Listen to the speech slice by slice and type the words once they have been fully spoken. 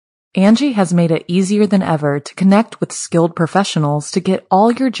Angie has made it easier than ever to connect with skilled professionals to get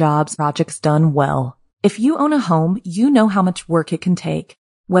all your jobs projects done well. If you own a home, you know how much work it can take,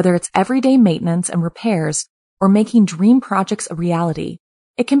 whether it's everyday maintenance and repairs or making dream projects a reality.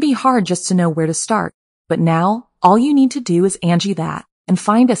 It can be hard just to know where to start, but now all you need to do is Angie that and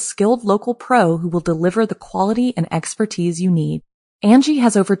find a skilled local pro who will deliver the quality and expertise you need. Angie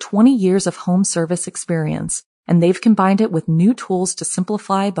has over 20 years of home service experience, and they've combined it with new tools to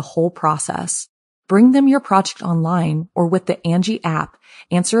simplify the whole process. Bring them your project online or with the Angie app,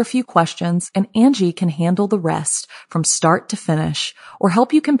 answer a few questions, and Angie can handle the rest from start to finish, or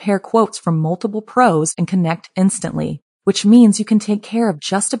help you compare quotes from multiple pros and connect instantly, which means you can take care of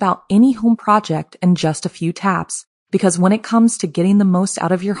just about any home project in just a few taps. Because when it comes to getting the most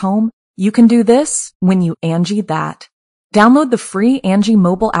out of your home, you can do this when you Angie that. Download the free Angie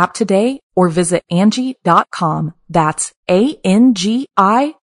mobile app today or visit Angie.com. That's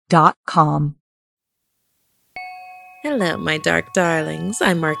ANGI.com. Hello, my dark darlings.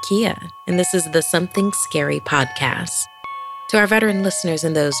 I'm Markia, and this is the Something Scary podcast. To our veteran listeners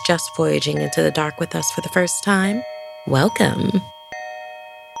and those just voyaging into the dark with us for the first time, welcome.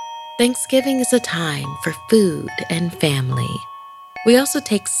 Thanksgiving is a time for food and family. We also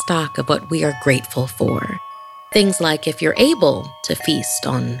take stock of what we are grateful for. Things like if you're able to feast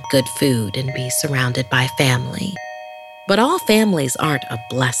on good food and be surrounded by family. But all families aren't a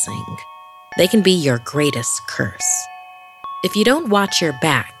blessing. They can be your greatest curse. If you don't watch your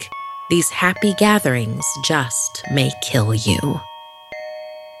back, these happy gatherings just may kill you.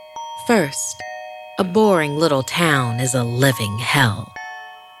 First, a boring little town is a living hell,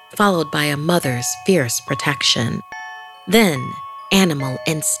 followed by a mother's fierce protection. Then, animal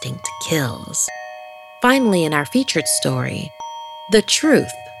instinct kills. Finally, in our featured story, the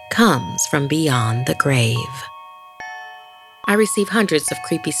truth comes from beyond the grave. I receive hundreds of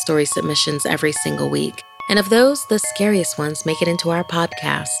creepy story submissions every single week, and of those, the scariest ones make it into our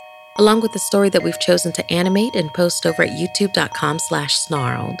podcast, along with the story that we've chosen to animate and post over at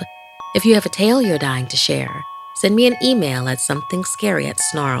youtube.com/snarled. If you have a tale you're dying to share, send me an email at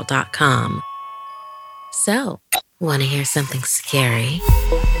somethingscary@snarl.com. So, want to hear something scary?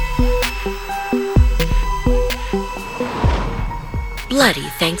 Bloody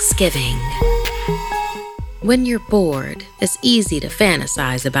Thanksgiving. When you're bored, it's easy to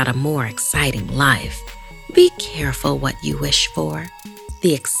fantasize about a more exciting life. Be careful what you wish for.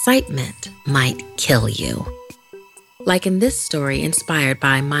 The excitement might kill you. Like in this story inspired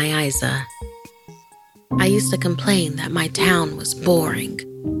by my Isa. I used to complain that my town was boring.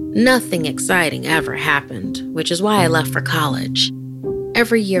 Nothing exciting ever happened, which is why I left for college.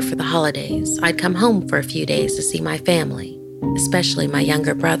 Every year for the holidays, I'd come home for a few days to see my family, especially my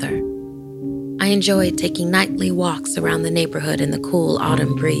younger brother. I enjoyed taking nightly walks around the neighborhood in the cool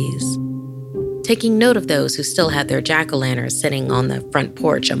autumn breeze, taking note of those who still had their jack-o'-lanterns sitting on the front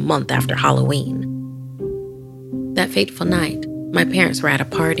porch a month after Halloween. That fateful night, my parents were at a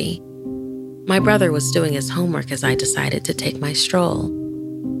party. My brother was doing his homework as I decided to take my stroll.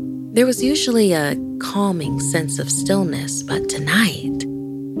 There was usually a calming sense of stillness, but tonight,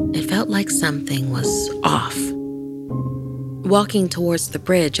 it felt like something was off. Walking towards the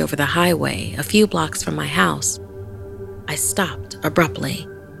bridge over the highway a few blocks from my house, I stopped abruptly.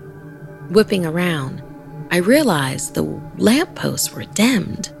 Whipping around, I realized the lampposts were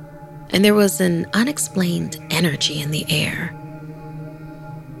dimmed, and there was an unexplained energy in the air.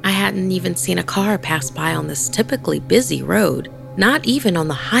 I hadn't even seen a car pass by on this typically busy road, not even on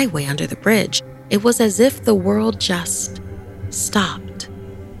the highway under the bridge. It was as if the world just stopped.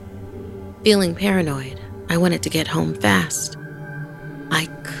 Feeling paranoid, I wanted to get home fast. I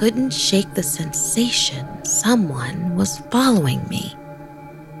couldn't shake the sensation someone was following me.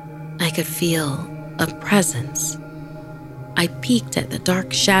 I could feel a presence. I peeked at the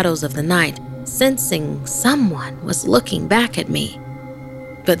dark shadows of the night, sensing someone was looking back at me.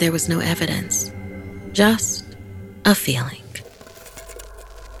 But there was no evidence, just a feeling.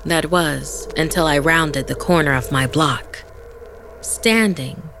 That was until I rounded the corner of my block.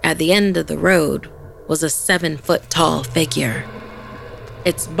 Standing at the end of the road was a 7-foot-tall figure.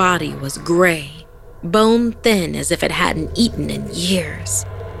 Its body was gray, bone-thin as if it hadn't eaten in years.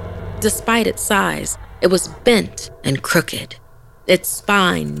 Despite its size, it was bent and crooked, its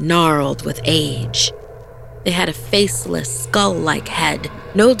spine gnarled with age. It had a faceless, skull-like head,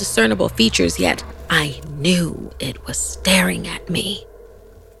 no discernible features, yet I knew it was staring at me,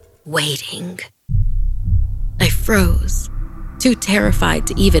 waiting. I froze, too terrified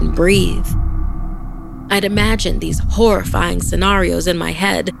to even breathe. I'd imagined these horrifying scenarios in my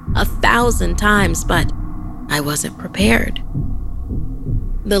head 1,000 times, but I wasn't prepared.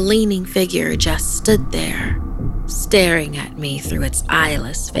 The leaning figure just stood there, staring at me through its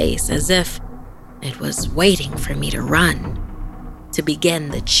eyeless face as if it was waiting for me to run, to begin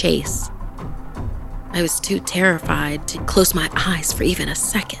the chase. I was too terrified to close my eyes for even a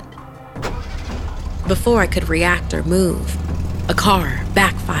second. Before I could react or move, a car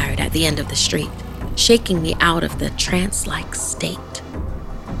backfired at the end of the street, shaking me out of the trance-like state.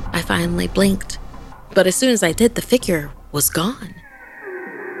 I finally blinked, but as soon as I did, the figure was gone.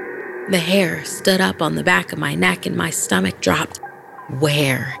 The hair stood up on the back of my neck and my stomach dropped.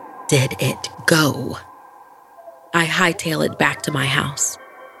 Where did it go? I hightailed it back to my house.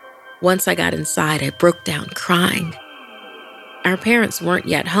 Once I got inside, I broke down crying. Our parents weren't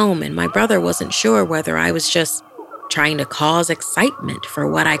yet home, and my brother wasn't sure whether I was just trying to cause excitement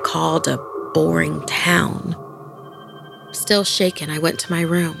for what I called a boring town. Still shaken, I went to my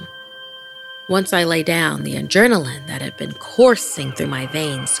room. Once I lay down, the adrenaline that had been coursing through my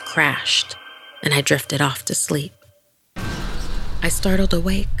veins crashed, and I drifted off to sleep. I startled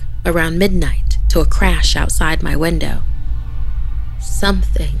awake around midnight to a crash outside my window.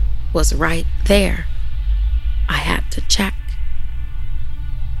 Something was right there. I had to check.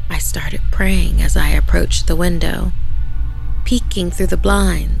 I started praying as I approached the window. Peeking through the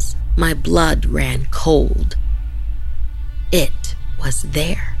blinds, my blood ran cold. It was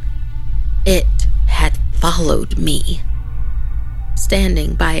there. It had followed me.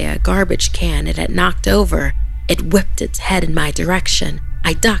 Standing by a garbage can it had knocked over, it whipped its head in my direction.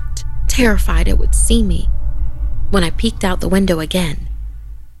 I ducked, terrified it would see me. When I peeked out the window again,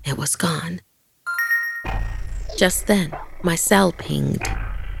 it was gone. Just then, my cell pinged.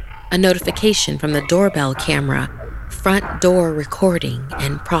 A notification from the doorbell camera, front door recording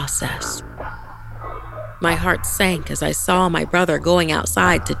in process. My heart sank as I saw my brother going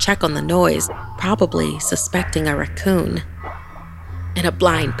outside to check on the noise, probably suspecting a raccoon. In a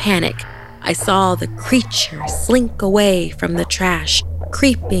blind panic, I saw the creature slink away from the trash,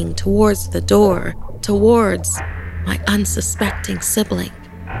 creeping towards the door, towards my unsuspecting sibling.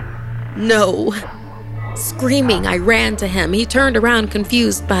 No! Screaming, I ran to him. He turned around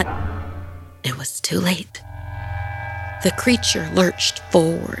confused, but it was too late. The creature lurched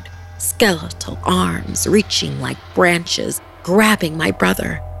forward, skeletal arms reaching like branches, grabbing my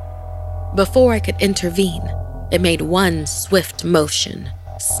brother. Before I could intervene, it made one swift motion,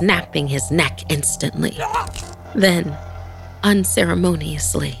 snapping his neck instantly. Then,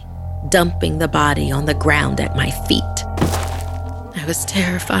 unceremoniously, dumping the body on the ground at my feet. I was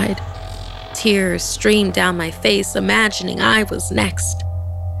terrified. Tears streamed down my face, imagining I was next.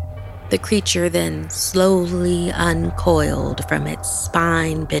 The creature then slowly uncoiled from its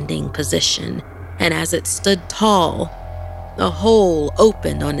spine-bending position, and as it stood tall, a hole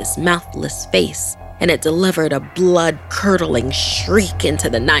opened on its mouthless face, and it delivered a blood-curdling shriek into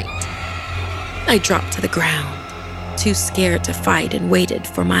the night. I dropped to the ground, too scared to fight, and waited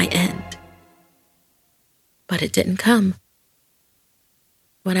for my end. But it didn't come.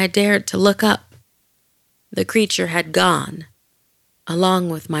 When I dared to look up, the creature had gone, along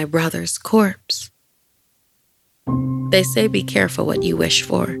with my brother's corpse. They say be careful what you wish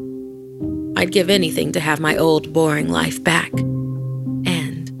for. I'd give anything to have my old boring life back.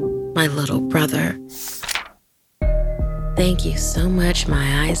 And my little brother. Thank you so much,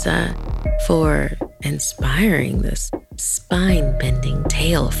 my Isa, for inspiring this spine-bending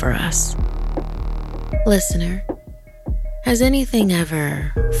tale for us. Listener, has anything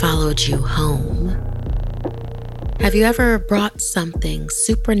ever followed you home? Have you ever brought something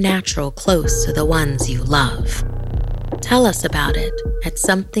supernatural close to the ones you love? Tell us about it at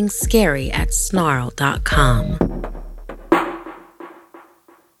somethingscary@snarl.com.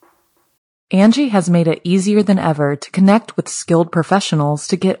 Angie has made it easier than ever to connect with skilled professionals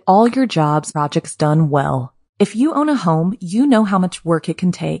to get all your jobs projects done well. If you own a home, you know how much work it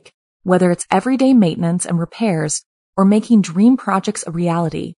can take, whether it's everyday maintenance and repairs or making dream projects a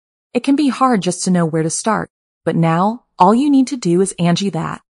reality. It can be hard just to know where to start, but now all you need to do is Angie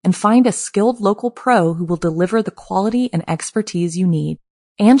that and find a skilled local pro who will deliver the quality and expertise you need.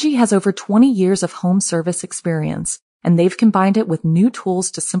 Angie has over 20 years of home service experience, and they've combined it with new tools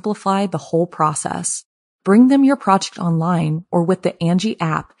to simplify the whole process. Bring them your project online or with the Angie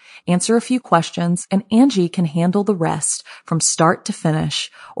app, answer a few questions, and Angie can handle the rest from start to finish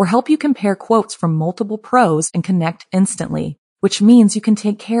or help you compare quotes from multiple pros and connect instantly, which means you can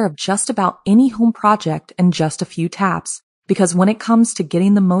take care of just about any home project in just a few taps. Because when it comes to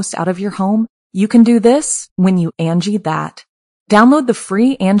getting the most out of your home, you can do this when you Angie that. Download the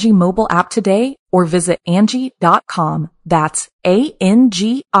free Angie mobile app today or visit Angie.com. That's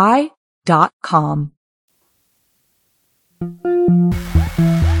ANGI.com.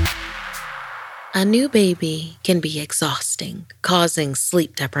 A new baby can be exhausting, causing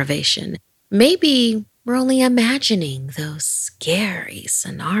sleep deprivation. Maybe we're only imagining those scary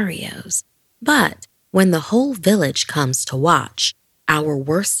scenarios. But when the whole village comes to watch, our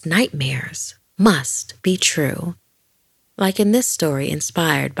worst nightmares must be true. Like in this story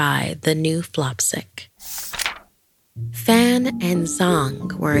inspired by The New Flopsick. Phan and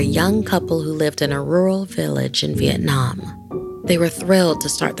Giang were a young couple who lived in a rural village in Vietnam. They were thrilled to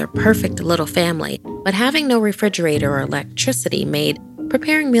start their perfect little family, but having no refrigerator or electricity made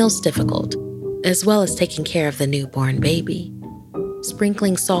preparing meals difficult, as well as taking care of the newborn baby.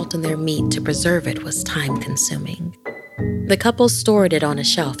 Sprinkling salt in their meat to preserve it was time-consuming. The couple stored it on a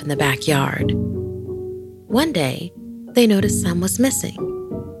shelf in the backyard. One day, they noticed some was missing.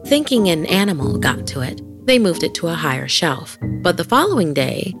 Thinking an animal got to it, they moved it to a higher shelf. But the following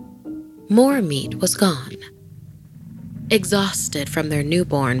day, more meat was gone. Exhausted from their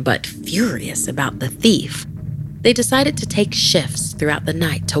newborn but furious about the thief, they decided to take shifts throughout the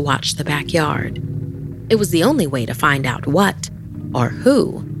night to watch the backyard. It was the only way to find out what or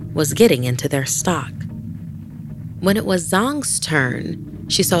who was getting into their stock. When it was Giang's turn,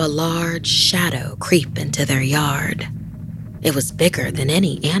 she saw a large shadow creep into their yard. It was bigger than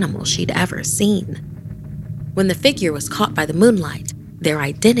any animal she'd ever seen. When the figure was caught by the moonlight, their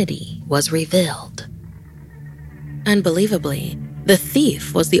identity was revealed. Unbelievably, the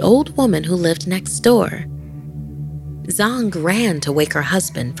thief was the old woman who lived next door. Giang ran to wake her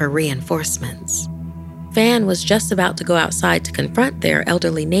husband for reinforcements. Phan was just about to go outside to confront their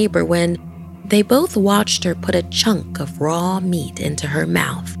elderly neighbor when they both watched her put a chunk of raw meat into her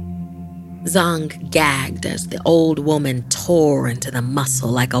mouth. Giang gagged as the old woman tore into the muscle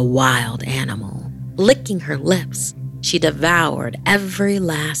like a wild animal. Licking her lips, she devoured every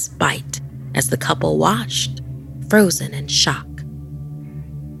last bite as the couple watched, frozen in shock.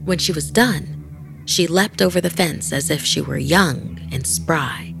 When she was done, she leapt over the fence as if she were young and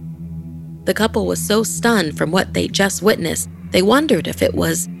spry. The couple was so stunned from what they just witnessed, they wondered if it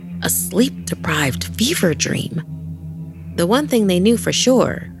was a sleep-deprived fever dream. The one thing they knew for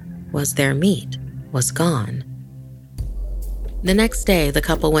sure was their meat was gone. The next day, the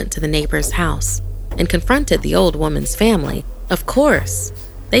couple went to the neighbor's house and confronted the old woman's family. Of course,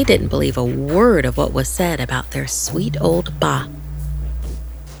 they didn't believe a word of what was said about their sweet old ba.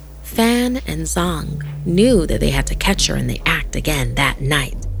 Phan and Giang knew that they had to catch her in the act again that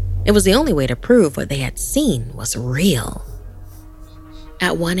night. It was the only way to prove what they had seen was real.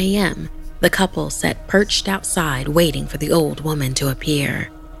 At 1 a.m., the couple sat perched outside waiting for the old woman to appear.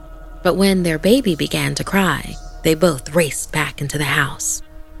 But when their baby began to cry, they both raced back into the house.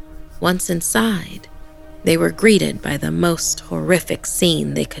 Once inside, they were greeted by the most horrific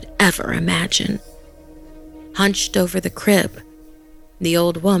scene they could ever imagine. Hunched over the crib, the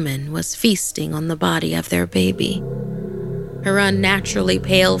old woman was feasting on the body of their baby. Her unnaturally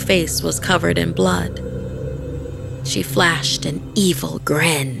pale face was covered in blood. She flashed an evil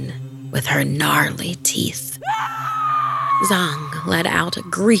grin with her gnarly teeth. Giang let out a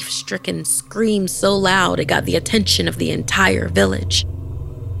grief-stricken scream so loud it got the attention of the entire village.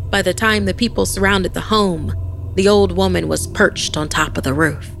 By the time the people surrounded the home, the old woman was perched on top of the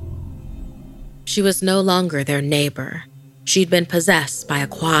roof. She was no longer their neighbor. She'd been possessed by a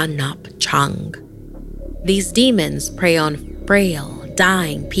Qua Nop Chang. These demons prey on frail,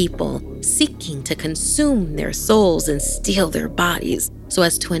 dying people, seeking to consume their souls and steal their bodies so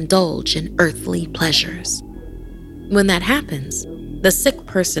as to indulge in earthly pleasures. When that happens, the sick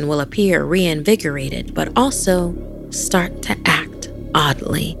person will appear reinvigorated but also start to act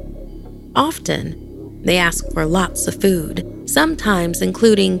oddly. Often, they ask for lots of food, sometimes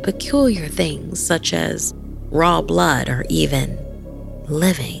including peculiar things such as raw blood or even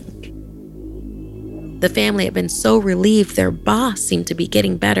living. The family had been so relieved their boss seemed to be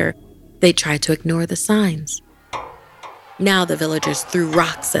getting better, they tried to ignore the signs. Now the villagers threw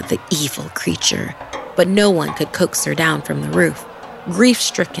rocks at the evil creature, but no one could coax her down from the roof.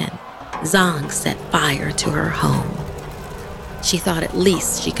 Grief-stricken, Giang set fire to her home. She thought at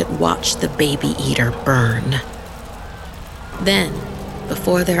least she could watch the baby eater burn. Then,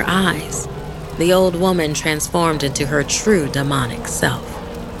 before their eyes, the old woman transformed into her true demonic self.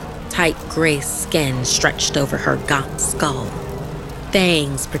 Tight gray skin stretched over her gaunt skull.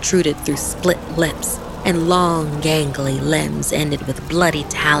 Fangs protruded through split lips, and long, gangly limbs ended with bloody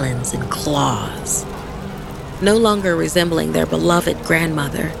talons and claws. No longer resembling their beloved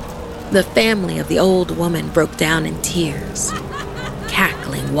grandmother, the family of the old woman broke down in tears.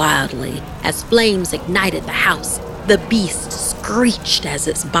 Cackling wildly as flames ignited the house, the beast screeched as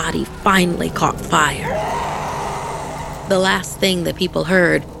its body finally caught fire. The last thing the people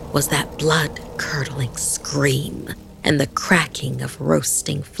heard was that blood-curdling scream and the cracking of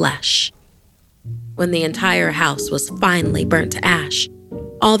roasting flesh. When the entire house was finally burnt to ash,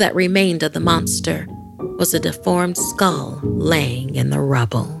 all that remained of the monster was a deformed skull laying in the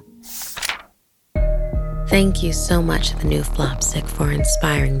rubble. Thank you so much, the new Flopsick, for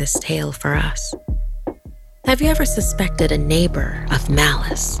inspiring this tale for us. Have you ever suspected a neighbor of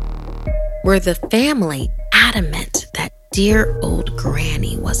malice? Were the family adamant that dear old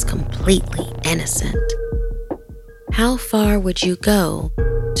Granny was completely innocent? How far would you go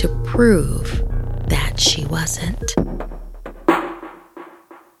to prove that she wasn't?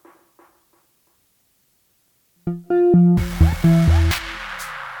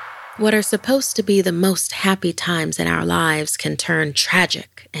 What are supposed to be the most happy times in our lives can turn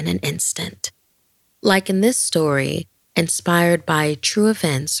tragic in an instant. Like in this story, inspired by true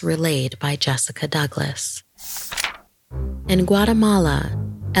events relayed by Jessica Douglas. In Guatemala,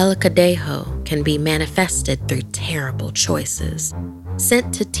 El Cadejo can be manifested through terrible choices,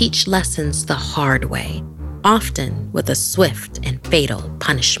 sent to teach lessons the hard way, often with a swift and fatal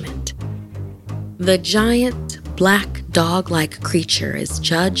punishment. The giant, black dog-like creature is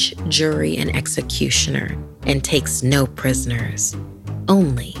judge, jury, and executioner and takes no prisoners,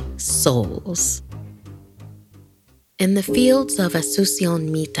 only souls. In the fields of Asunción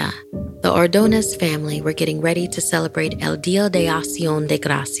Mita, the Ordonez family were getting ready to celebrate El Día de Acción de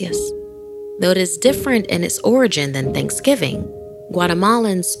Gracias. Though it is different in its origin than Thanksgiving,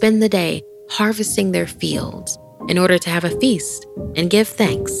 Guatemalans spend the day harvesting their fields in order to have a feast and give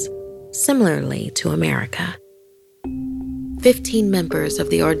thanks, similarly to America. 15 members of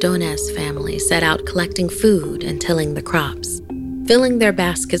the Ordonez family set out collecting food and tilling the crops, filling their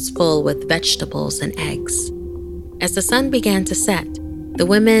baskets full with vegetables and eggs. As the sun began to set, the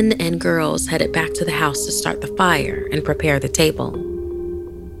women and girls headed back to the house to start the fire and prepare the table.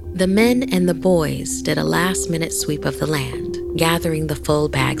 The men and the boys did a last-minute sweep of the land, gathering the full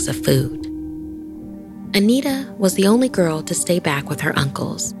bags of food. Anita was the only girl to stay back with her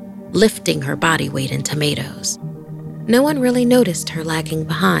uncles, lifting her body weight in tomatoes. No one really noticed her lagging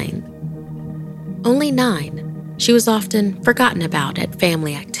behind. Only 9, she was often forgotten about at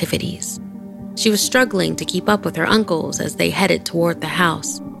family activities. She was struggling to keep up with her uncles as they headed toward the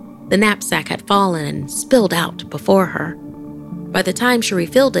house. The knapsack had fallen and spilled out before her. By the time she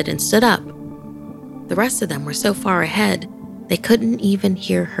refilled it and stood up, the rest of them were so far ahead, they couldn't even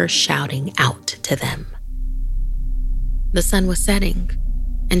hear her shouting out to them. The sun was setting,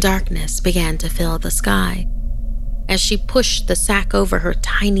 and darkness began to fill the sky. As she pushed the sack over her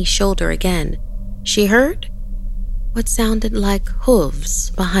tiny shoulder again, she heard what sounded like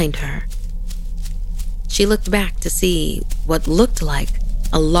hooves behind her. She looked back to see what looked like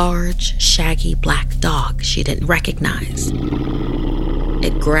a large, shaggy black dog she didn't recognize.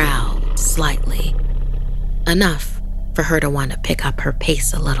 It growled slightly, enough for her to want to pick up her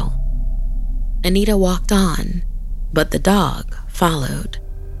pace a little. Anita walked on, but the dog followed.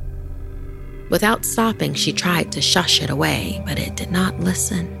 Without stopping, she tried to shush it away, but it did not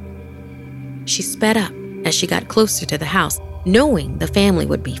listen. She sped up as she got closer to the house, knowing the family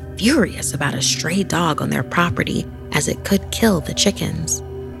would be furious about a stray dog on their property as it could kill the chickens.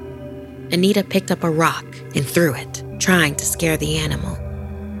 Anita picked up a rock and threw it, trying to scare the animal.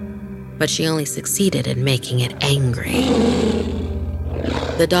 But she only succeeded in making it angry.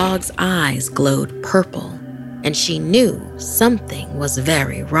 The dog's eyes glowed purple, and she knew something was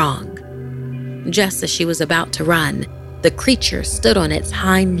very wrong. Just as she was about to run, the creature stood on its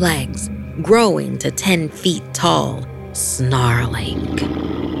hind legs, growing to 10 feet tall, snarling.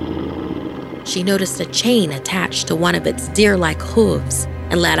 She noticed a chain attached to one of its deer-like hooves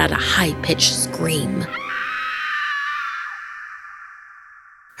and let out a high-pitched scream.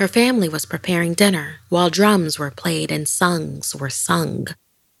 Her family was preparing dinner while drums were played and songs were sung.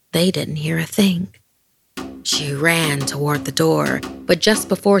 They didn't hear a thing. She ran toward the door, but just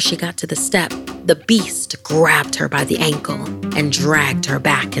before she got to the step, the beast grabbed her by the ankle and dragged her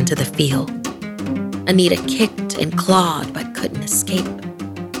back into the field. Anita kicked and clawed but couldn't escape.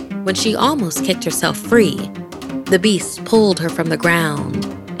 When she almost kicked herself free, the beast pulled her from the ground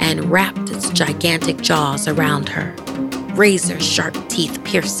and wrapped its gigantic jaws around her, razor-sharp teeth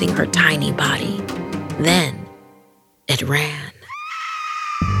piercing her tiny body. Then it ran.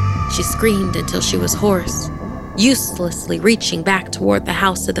 She screamed until she was hoarse, uselessly reaching back toward the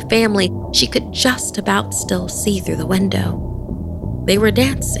house of the family she could just about still see through the window. They were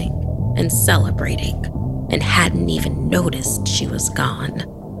dancing and celebrating and hadn't even noticed she was gone.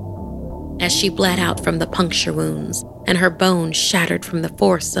 As she bled out from the puncture wounds and her bones shattered from the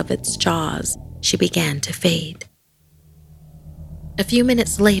force of its jaws, she began to fade. A few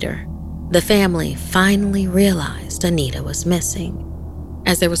minutes later, the family finally realized Anita was missing,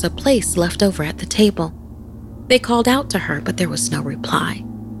 as there was a place left over at the table. They called out to her, but there was no reply.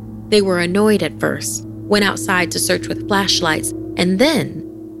 They were annoyed at first, went outside to search with flashlights, and then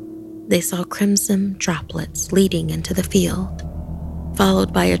they saw crimson droplets leading into the field,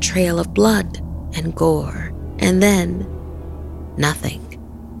 followed by a trail of blood and gore, and then nothing.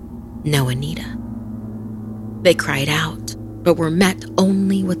 No Anita. They cried out, but were met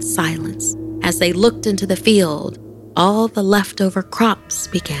only with silence. As they looked into the field, all the leftover crops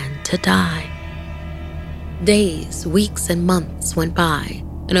began to die. Days, weeks, and months went by,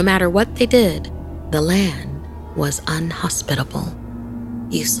 and no matter what they did, the land was unhospitable,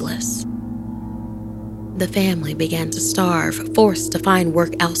 useless. The family began to starve, forced to find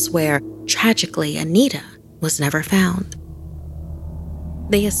work elsewhere. Tragically, Anita was never found.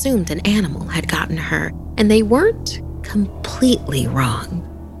 They assumed an animal had gotten her, and they weren't completely wrong.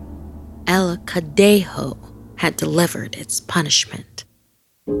 El Cadejo had delivered its punishment.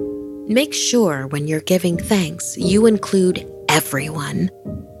 Make sure when you're giving thanks, you include everyone.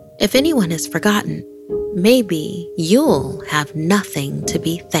 If anyone is forgotten, maybe you'll have nothing to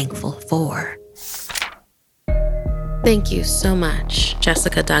be thankful for. Thank you so much,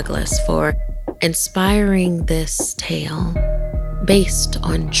 Jessica Douglas, for inspiring this tale based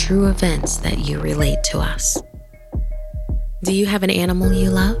on true events that you relate to us. Do you have an animal you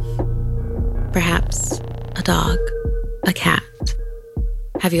love? Perhaps a dog, a cat.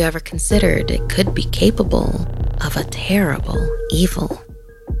 Have you ever considered it could be capable of a terrible evil?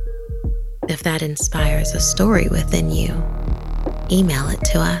 If that inspires a story within you, email it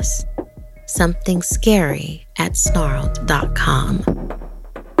to us. somethingscary@snarled.com.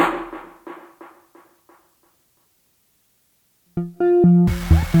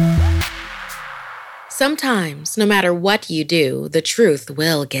 Sometimes, no matter what you do, the truth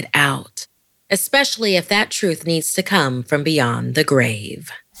will get out, especially if that truth needs to come from beyond the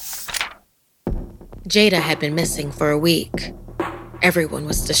grave. Jada had been missing for a week. Everyone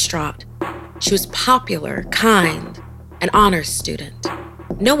was distraught. She was popular, kind, an honors student.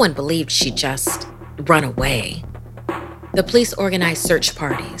 No one believed she'd just run away. The police organized search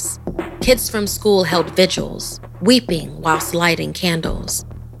parties. Kids from school held vigils, weeping whilst lighting candles.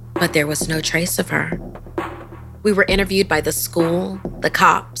 But there was no trace of her. We were interviewed by the school, the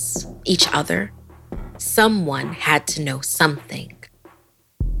cops, each other. Someone had to know something.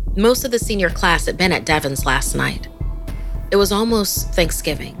 Most of the senior class had been at Devon's last night. It was almost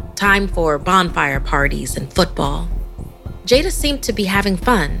Thanksgiving, time for bonfire parties and football. Jada seemed to be having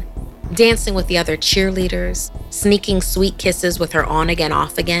fun, dancing with the other cheerleaders, sneaking sweet kisses with her on-again,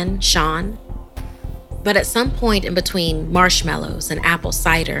 off-again, Sean. But at some point in between marshmallows and apple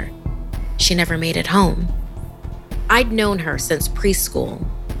cider, she never made it home. I'd known her since preschool,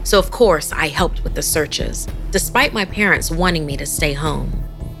 so of course I helped with the searches, despite my parents wanting me to stay home.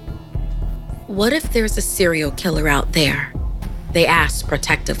 What if there's a serial killer out there? They asked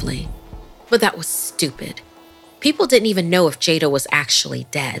protectively. But that was stupid. People didn't even know if Jada was actually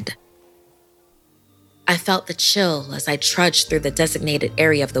dead. I felt the chill as I trudged through the designated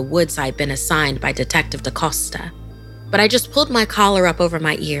area of the woods I'd been assigned by Detective DaCosta, but I just pulled my collar up over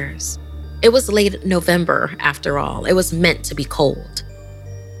my ears. It was late November, after all. It was meant to be cold.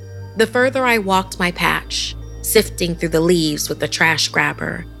 The further I walked my patch, sifting through the leaves with the trash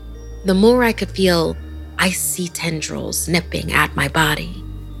grabber, the more I could feel icy tendrils nipping at my body.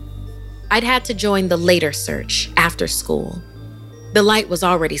 I'd had to join the later search after school. The light was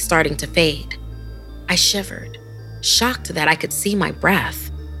already starting to fade. I shivered, shocked that I could see my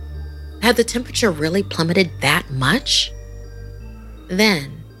breath. Had the temperature really plummeted that much?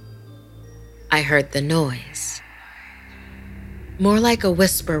 Then, I heard the noise. More like a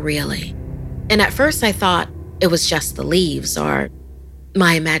whisper, really. And at first I thought it was just the leaves or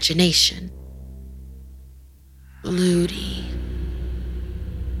my imagination. Ludi.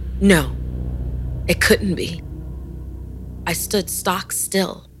 No, it couldn't be. I stood stock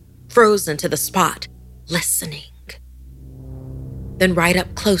still, frozen to the spot, listening. Then right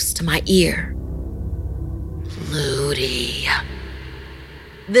up close to my ear. Ludi.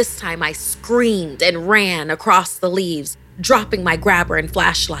 This time I screamed and ran across the leaves, dropping my grabber and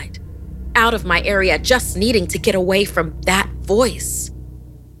flashlight. Out of my area, just needing to get away from that voice.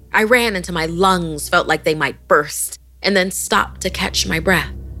 I ran until my lungs felt like they might burst, and then stopped to catch my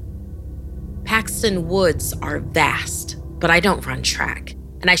breath. Paxton Woods are vast, but I don't run track,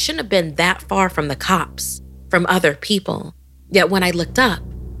 and I shouldn't have been that far from the cops, from other people. Yet when I looked up,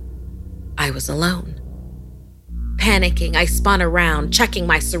 I was alone. Panicking, I spun around, checking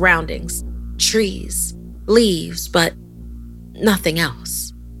my surroundings. Trees, leaves, but nothing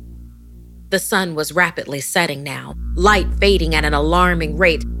else. The sun was rapidly setting now, light fading at an alarming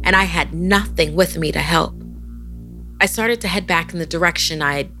rate, and I had nothing with me to help. I started to head back in the direction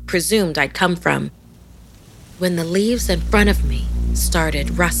I'd presumed I'd come from, when the leaves in front of me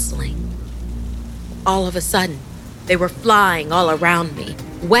started rustling. All of a sudden, they were flying all around me,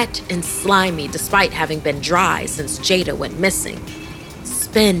 wet and slimy despite having been dry since Jada went missing,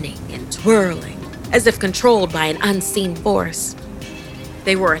 spinning and twirling as if controlled by an unseen force.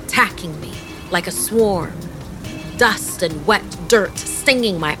 They were attacking me like a swarm, dust and wet dirt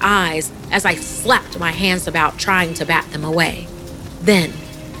stinging my eyes as I slapped my hands about trying to bat them away. Then,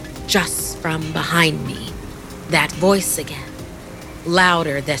 just from behind me, that voice again,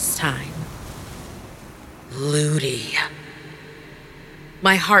 louder this time. Ludi.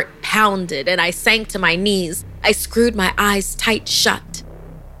 My heart pounded and I sank to my knees. I screwed my eyes tight shut.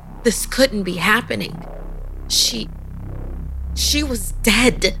 This couldn't be happening. She was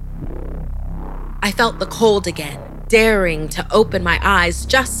dead. I felt the cold again, daring to open my eyes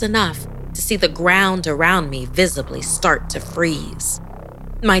just enough to see the ground around me visibly start to freeze.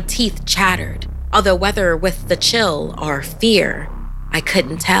 My teeth chattered, although whether with the chill or fear, I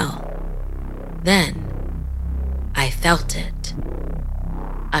couldn't tell. Then, I felt it.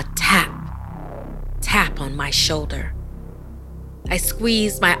 A tap on my shoulder. I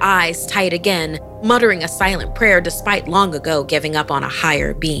squeezed my eyes tight again, muttering a silent prayer despite long ago giving up on a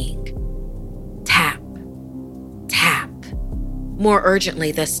higher being. Tap. More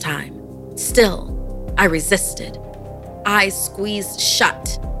urgently this time. Still, I resisted. Eyes squeezed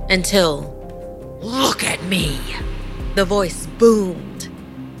shut until, "Look at me," the voice boomed.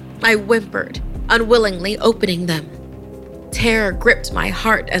 I whimpered, unwillingly opening them. Terror gripped my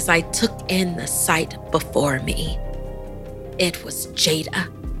heart as I took in the sight before me. It was Jada,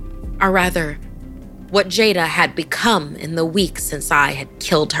 or rather, what Jada had become in the weeks since I had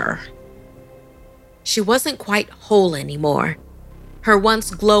killed her. She wasn't quite whole anymore, her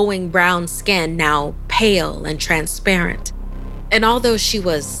once glowing brown skin now pale and transparent. And although she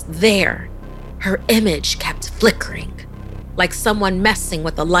was there, her image kept flickering, like someone messing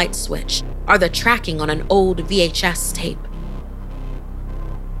with a light switch or the tracking on an old VHS tape.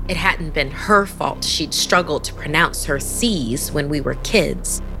 It hadn't been her fault she'd struggled to pronounce her C's when we were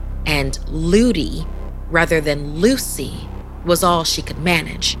kids, and Ludi, rather than Lucy, was all she could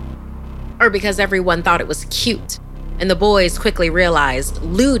manage. Or because everyone thought it was cute, and the boys quickly realized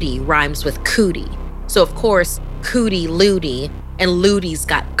Ludi rhymes with cootie, so of course Cootie Ludi and Ludi's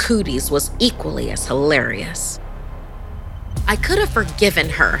Got Cooties was equally as hilarious. I could have forgiven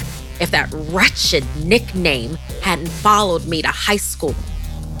her if that wretched nickname hadn't followed me to high school.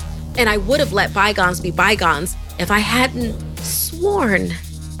 And I would have let bygones be bygones if I hadn't sworn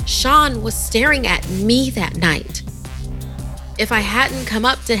Sean was staring at me that night. If I hadn't come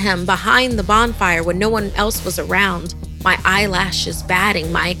up to him behind the bonfire when no one else was around, my eyelashes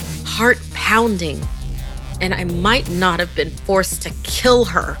batting, my heart pounding, and I might not have been forced to kill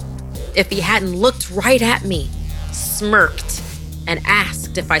her if he hadn't looked right at me, smirked, and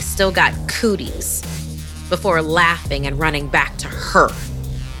asked if I still got cooties before laughing and running back to her.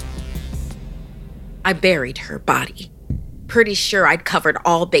 I buried her body. Pretty sure I'd covered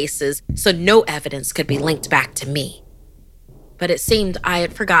all bases, so no evidence could be linked back to me. But it seemed I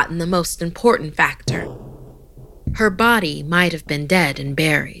had forgotten the most important factor. Her body might have been dead and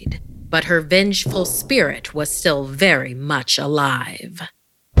buried, but her vengeful spirit was still very much alive.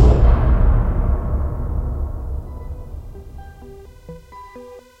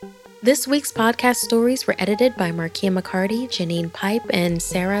 This week's podcast stories were edited by Markia McCarty, Janine Pipe, and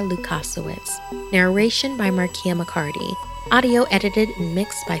Sarah Lukasiewicz. Narration by Markia McCarty. Audio edited and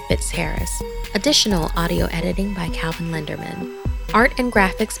mixed by Fitz Harris. Additional audio editing by Calvin Linderman. Art and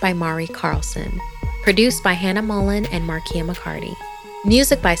graphics by Mari Carlson. Produced by Hannah Mullen and Markia McCarty.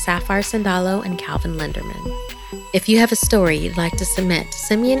 Music by Sapphire Sandalo and Calvin Linderman. If you have a story you'd like to submit,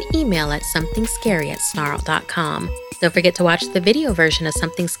 send me an email at somethingscary@snarled.com. Don't forget to watch the video version of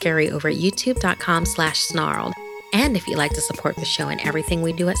Something Scary over at youtube.com/snarled. And if you'd like to support the show and everything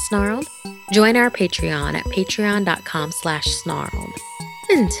we do at Snarled, join our Patreon at patreon.com/snarled.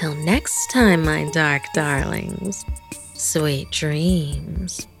 Until next time, my dark darlings, sweet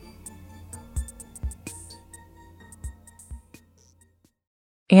dreams.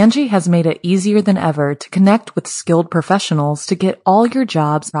 Angie has made it easier than ever to connect with skilled professionals to get all your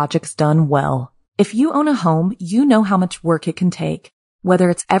jobs projects done well. If you own a home, you know how much work it can take, whether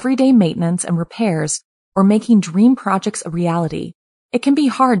it's everyday maintenance and repairs or making dream projects a reality. It can be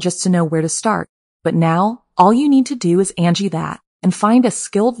hard just to know where to start, but now all you need to do is Angie that and find a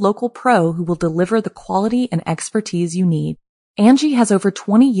skilled local pro who will deliver the quality and expertise you need. Angie has over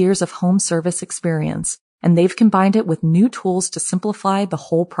 20 years of home service experience, and they've combined it with new tools to simplify the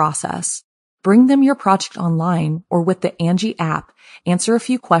whole process. Bring them your project online or with the Angie app, answer a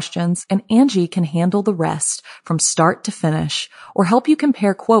few questions, and Angie can handle the rest from start to finish, or help you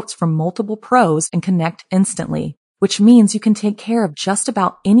compare quotes from multiple pros and connect instantly, which means you can take care of just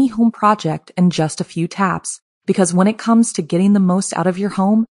about any home project in just a few taps. Because when it comes to getting the most out of your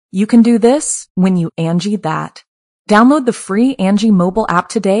home, you can do this when you Angie that. Download the free Angie mobile app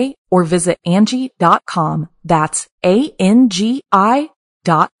today or visit Angie.com. That's ANGI.com.